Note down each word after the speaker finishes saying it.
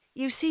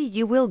You see,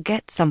 you will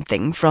get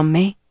something from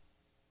me.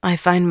 I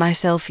find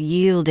myself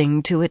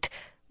yielding to it,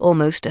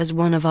 almost as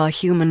one of our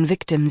human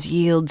victims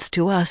yields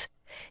to us,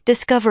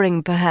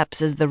 discovering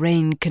perhaps as the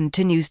rain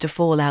continues to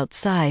fall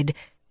outside,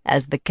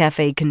 as the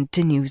cafe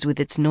continues with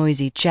its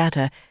noisy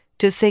chatter,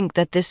 to think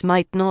that this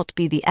might not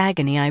be the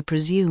agony I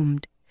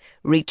presumed,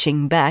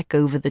 reaching back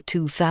over the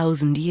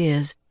 2,000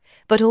 years,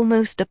 but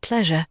almost a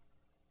pleasure,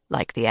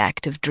 like the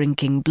act of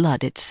drinking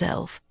blood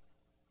itself.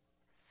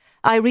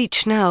 I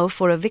reach now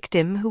for a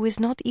victim who is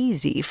not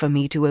easy for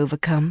me to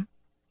overcome,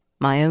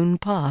 my own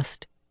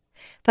past.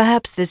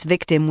 Perhaps this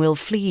victim will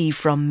flee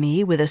from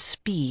me with a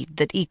speed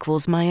that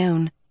equals my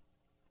own.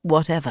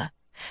 Whatever,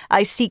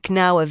 I seek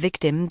now a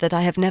victim that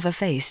I have never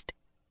faced,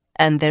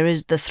 and there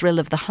is the thrill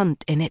of the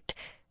hunt in it,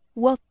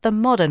 what the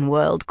modern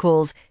world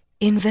calls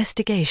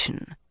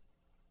investigation.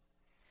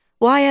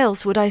 Why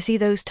else would I see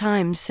those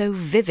times so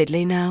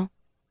vividly now?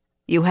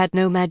 You had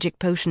no magic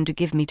potion to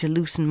give me to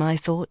loosen my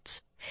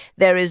thoughts.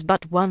 There is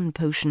but one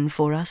potion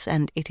for us,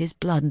 and it is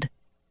blood.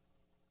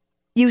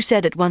 You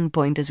said at one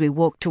point as we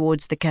walked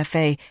towards the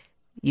cafe,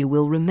 "You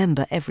will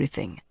remember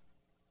everything."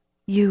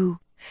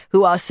 You,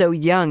 who are so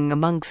young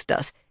amongst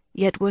us,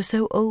 yet were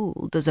so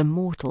old as a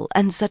mortal,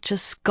 and such a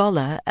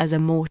scholar as a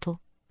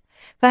mortal.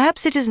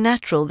 Perhaps it is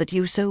natural that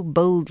you so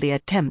boldly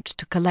attempt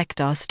to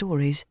collect our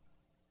stories.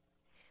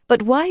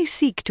 But why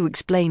seek to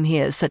explain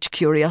here such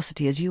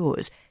curiosity as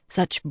yours,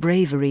 such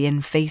bravery in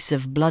face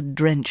of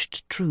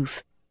blood-drenched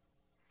truth?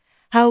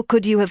 How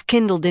could you have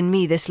kindled in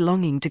me this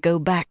longing to go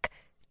back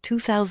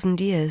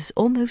 2,000 years,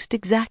 almost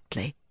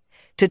exactly,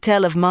 to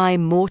tell of my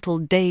mortal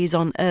days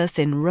on earth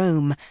in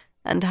Rome,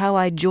 and how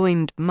I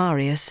joined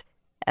Marius,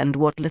 and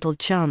what little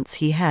chance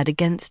he had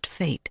against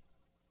fate?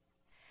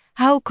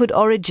 How could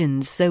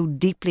origins so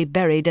deeply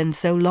buried and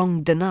so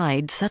long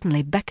denied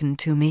suddenly beckon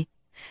to me?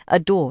 A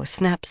door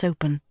snaps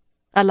open.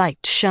 A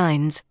light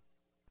shines.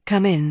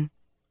 Come in.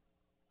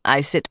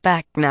 I sit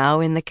back now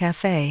in the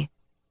cafe.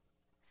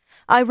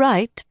 I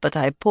write, but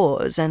I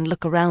pause and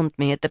look around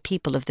me at the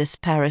people of this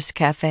Paris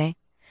cafe.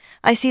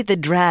 I see the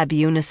drab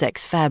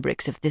unisex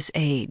fabrics of this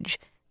age,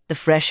 the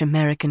fresh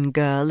American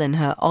girl in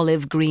her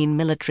olive-green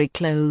military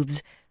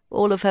clothes,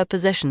 all of her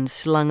possessions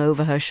slung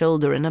over her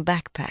shoulder in a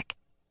backpack.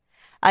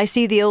 I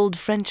see the old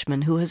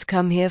Frenchman who has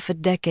come here for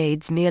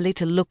decades merely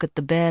to look at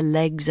the bare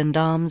legs and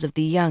arms of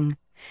the young,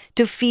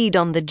 to feed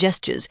on the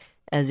gestures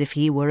as if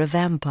he were a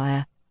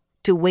vampire,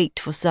 to wait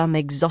for some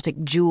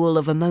exotic jewel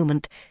of a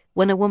moment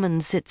when a woman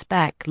sits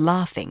back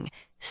laughing,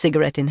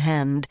 cigarette in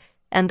hand,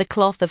 and the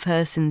cloth of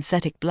her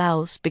synthetic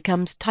blouse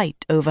becomes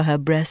tight over her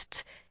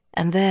breasts,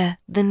 and there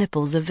the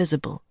nipples are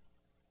visible.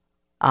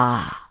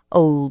 Ah,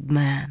 old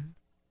man.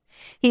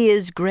 He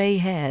is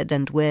grey-haired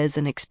and wears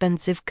an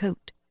expensive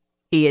coat.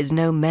 He is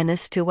no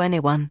menace to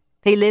anyone.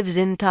 He lives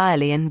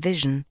entirely in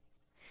vision.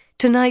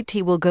 Tonight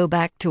he will go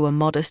back to a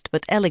modest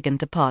but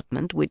elegant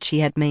apartment which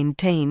he had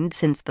maintained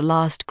since the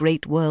last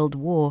great World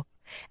War,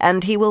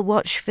 and he will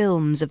watch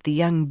films of the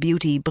young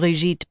beauty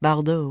Brigitte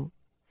Bardot.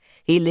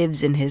 He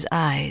lives in his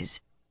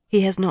eyes.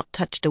 He has not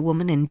touched a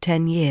woman in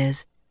 10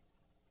 years.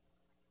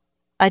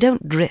 I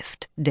don't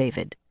drift,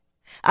 David.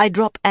 I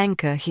drop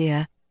anchor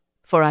here,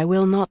 for I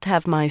will not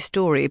have my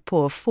story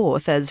pour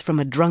forth as from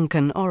a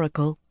drunken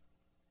oracle.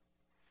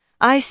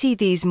 I see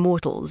these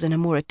mortals in a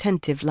more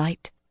attentive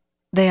light.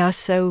 They are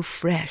so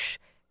fresh,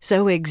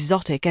 so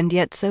exotic, and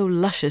yet so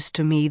luscious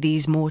to me,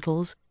 these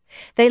mortals.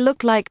 They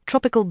look like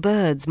tropical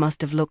birds must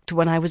have looked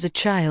when I was a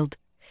child,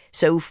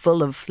 so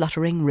full of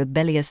fluttering,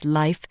 rebellious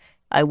life,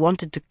 I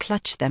wanted to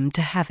clutch them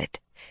to have it,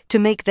 to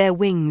make their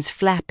wings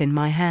flap in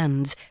my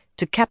hands,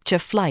 to capture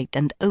flight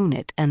and own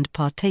it and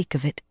partake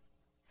of it.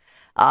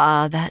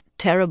 Ah, that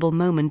terrible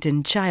moment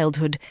in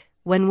childhood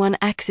when one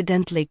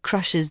accidentally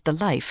crushes the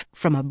life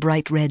from a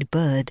bright red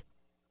bird.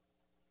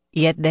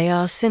 Yet they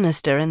are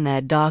sinister in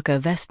their darker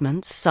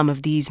vestments, some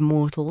of these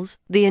mortals,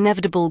 the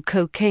inevitable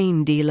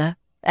cocaine dealer,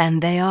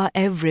 and they are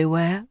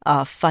everywhere,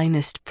 our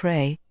finest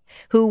prey,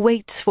 who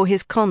waits for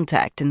his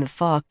contact in the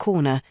far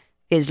corner,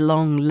 his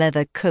long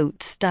leather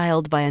coat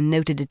styled by a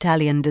noted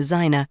Italian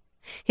designer,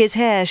 his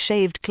hair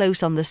shaved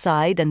close on the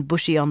side and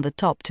bushy on the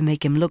top to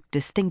make him look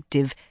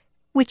distinctive,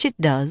 which it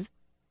does,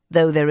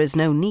 though there is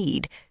no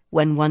need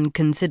when one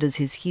considers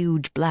his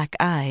huge black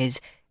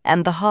eyes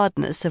and the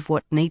hardness of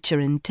what nature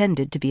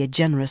intended to be a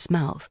generous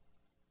mouth.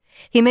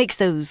 He makes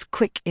those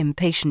quick,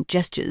 impatient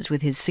gestures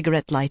with his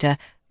cigarette lighter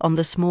on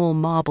the small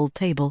marble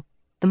table,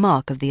 the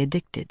mark of the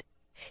addicted.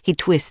 He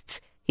twists,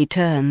 he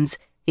turns,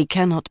 he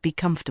cannot be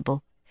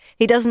comfortable.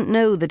 He doesn't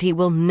know that he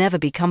will never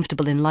be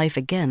comfortable in life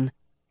again.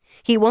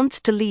 He wants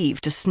to leave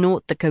to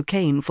snort the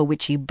cocaine for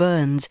which he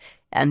burns,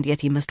 and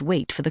yet he must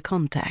wait for the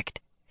contact.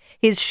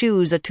 His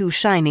shoes are too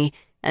shiny,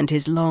 and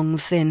his long,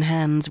 thin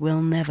hands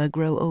will never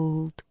grow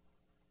old.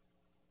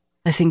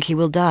 I think he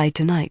will die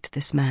tonight,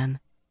 this man.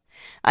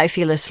 I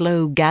feel a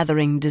slow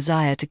gathering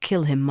desire to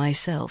kill him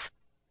myself.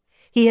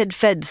 He had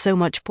fed so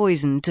much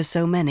poison to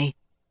so many.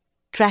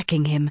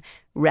 Tracking him,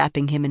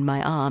 wrapping him in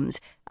my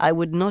arms, I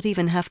would not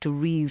even have to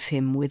wreathe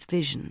him with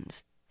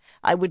visions.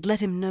 I would let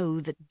him know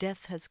that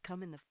death has come in the